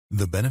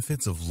The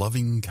benefits of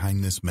loving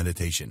kindness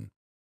meditation.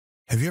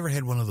 Have you ever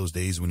had one of those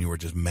days when you were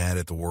just mad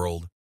at the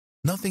world?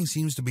 Nothing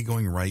seems to be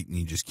going right and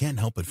you just can't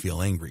help but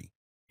feel angry,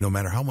 no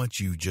matter how much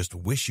you just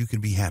wish you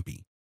could be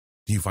happy.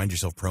 Do you find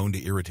yourself prone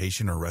to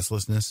irritation or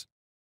restlessness?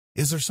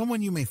 Is there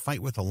someone you may fight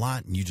with a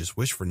lot and you just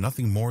wish for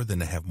nothing more than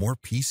to have more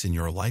peace in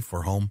your life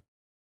or home?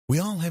 We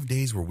all have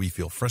days where we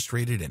feel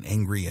frustrated and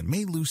angry and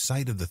may lose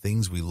sight of the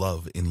things we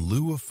love in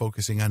lieu of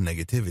focusing on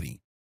negativity.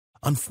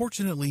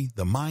 Unfortunately,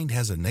 the mind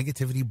has a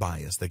negativity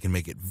bias that can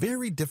make it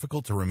very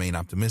difficult to remain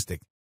optimistic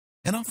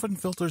and often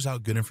filters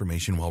out good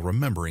information while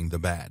remembering the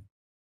bad.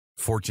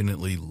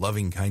 Fortunately,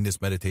 loving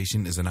kindness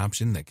meditation is an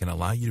option that can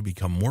allow you to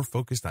become more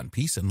focused on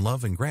peace and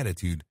love and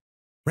gratitude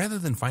rather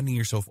than finding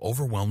yourself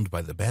overwhelmed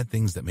by the bad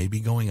things that may be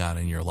going on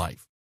in your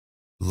life.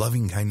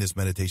 Loving kindness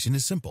meditation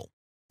is simple.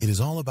 It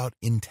is all about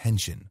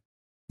intention.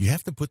 You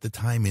have to put the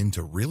time in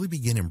to really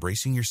begin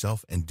embracing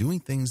yourself and doing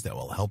things that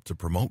will help to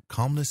promote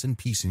calmness and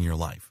peace in your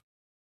life.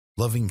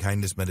 Loving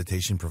kindness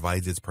meditation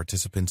provides its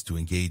participants to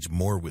engage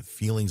more with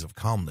feelings of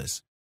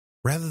calmness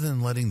rather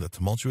than letting the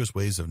tumultuous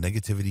waves of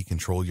negativity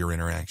control your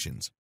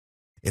interactions.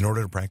 In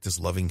order to practice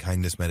loving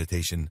kindness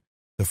meditation,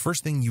 the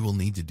first thing you will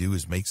need to do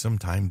is make some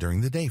time during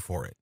the day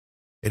for it.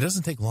 It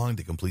doesn't take long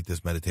to complete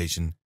this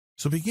meditation,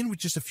 so begin with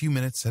just a few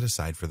minutes set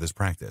aside for this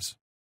practice.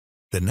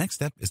 The next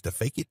step is to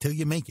fake it till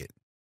you make it.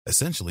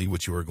 Essentially,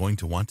 what you are going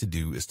to want to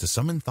do is to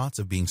summon thoughts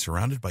of being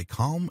surrounded by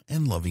calm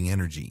and loving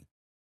energy.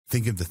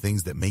 Think of the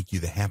things that make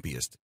you the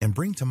happiest and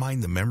bring to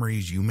mind the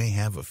memories you may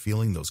have of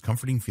feeling those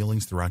comforting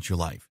feelings throughout your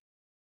life.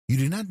 You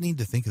do not need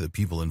to think of the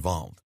people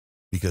involved,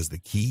 because the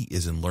key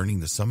is in learning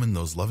to summon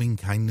those loving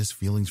kindness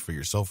feelings for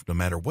yourself no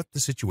matter what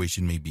the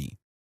situation may be.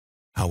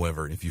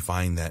 However, if you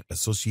find that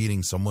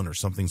associating someone or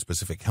something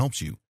specific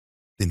helps you,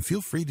 then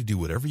feel free to do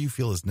whatever you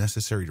feel is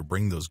necessary to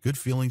bring those good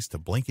feelings to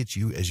blanket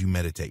you as you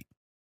meditate.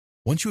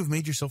 Once you have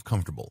made yourself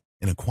comfortable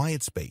in a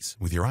quiet space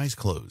with your eyes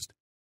closed,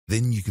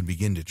 then you can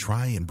begin to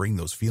try and bring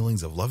those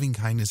feelings of loving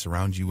kindness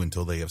around you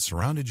until they have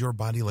surrounded your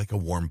body like a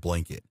warm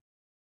blanket.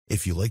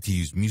 If you like to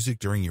use music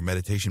during your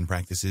meditation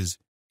practices,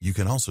 you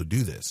can also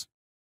do this.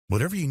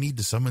 Whatever you need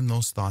to summon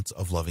those thoughts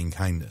of loving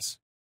kindness.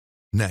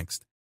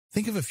 Next,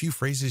 think of a few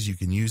phrases you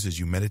can use as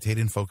you meditate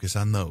and focus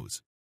on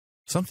those.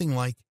 Something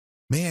like,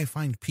 "May I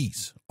find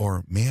peace,"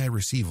 or "May I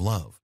receive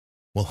love,"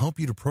 will help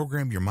you to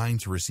program your mind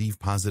to receive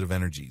positive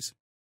energies.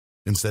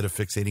 Instead of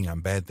fixating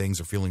on bad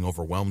things or feeling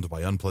overwhelmed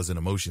by unpleasant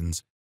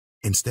emotions,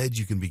 instead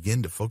you can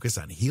begin to focus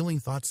on healing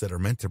thoughts that are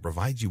meant to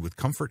provide you with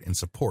comfort and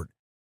support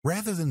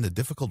rather than the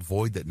difficult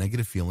void that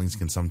negative feelings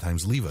can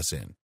sometimes leave us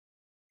in.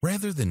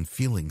 Rather than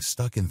feeling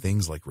stuck in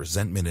things like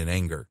resentment and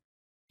anger,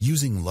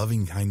 using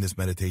loving kindness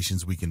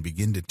meditations we can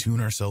begin to tune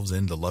ourselves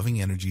into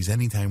loving energies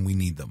anytime we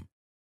need them.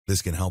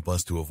 This can help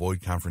us to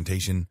avoid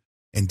confrontation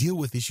and deal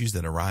with issues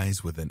that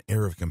arise with an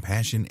air of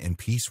compassion and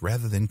peace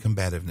rather than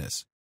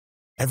combativeness.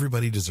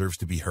 Everybody deserves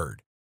to be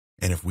heard,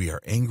 and if we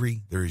are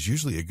angry, there is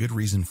usually a good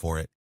reason for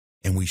it,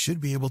 and we should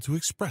be able to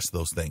express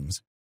those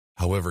things.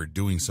 However,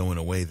 doing so in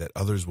a way that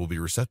others will be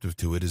receptive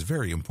to it is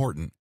very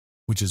important,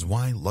 which is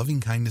why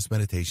loving kindness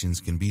meditations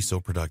can be so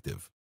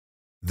productive.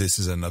 This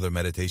is another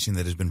meditation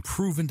that has been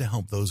proven to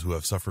help those who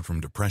have suffered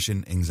from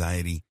depression,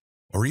 anxiety,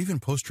 or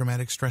even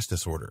post-traumatic stress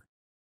disorder.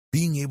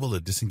 Being able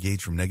to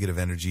disengage from negative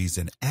energies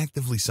and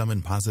actively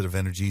summon positive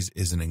energies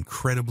is an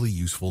incredibly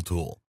useful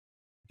tool.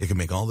 It can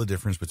make all the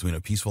difference between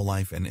a peaceful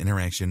life and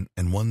interaction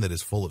and one that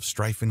is full of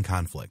strife and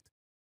conflict.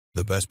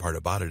 The best part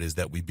about it is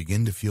that we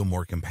begin to feel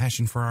more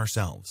compassion for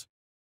ourselves.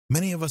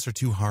 Many of us are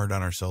too hard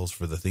on ourselves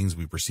for the things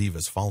we perceive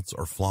as faults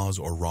or flaws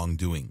or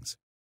wrongdoings.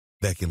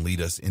 That can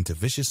lead us into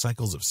vicious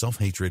cycles of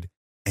self-hatred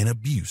and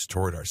abuse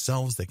toward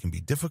ourselves that can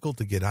be difficult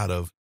to get out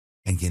of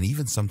and can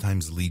even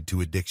sometimes lead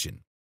to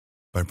addiction.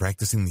 By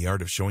practicing the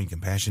art of showing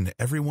compassion to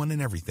everyone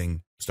and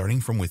everything,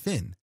 starting from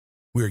within,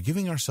 we are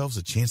giving ourselves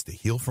a chance to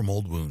heal from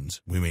old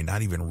wounds we may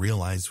not even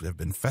realize have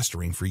been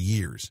festering for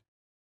years.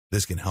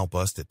 This can help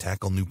us to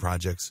tackle new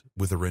projects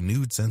with a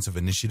renewed sense of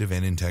initiative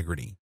and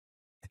integrity.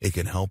 It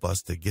can help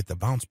us to get the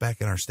bounce back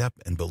in our step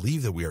and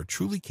believe that we are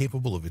truly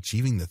capable of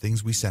achieving the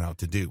things we set out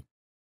to do.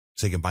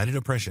 Say goodbye to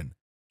depression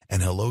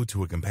and hello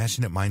to a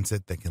compassionate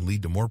mindset that can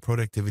lead to more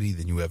productivity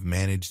than you have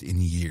managed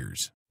in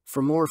years.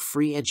 For more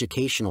free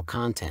educational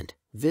content,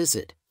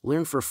 visit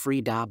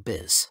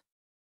learnforfree.biz.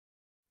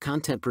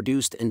 Content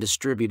produced and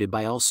distributed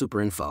by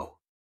AllSuperInfo.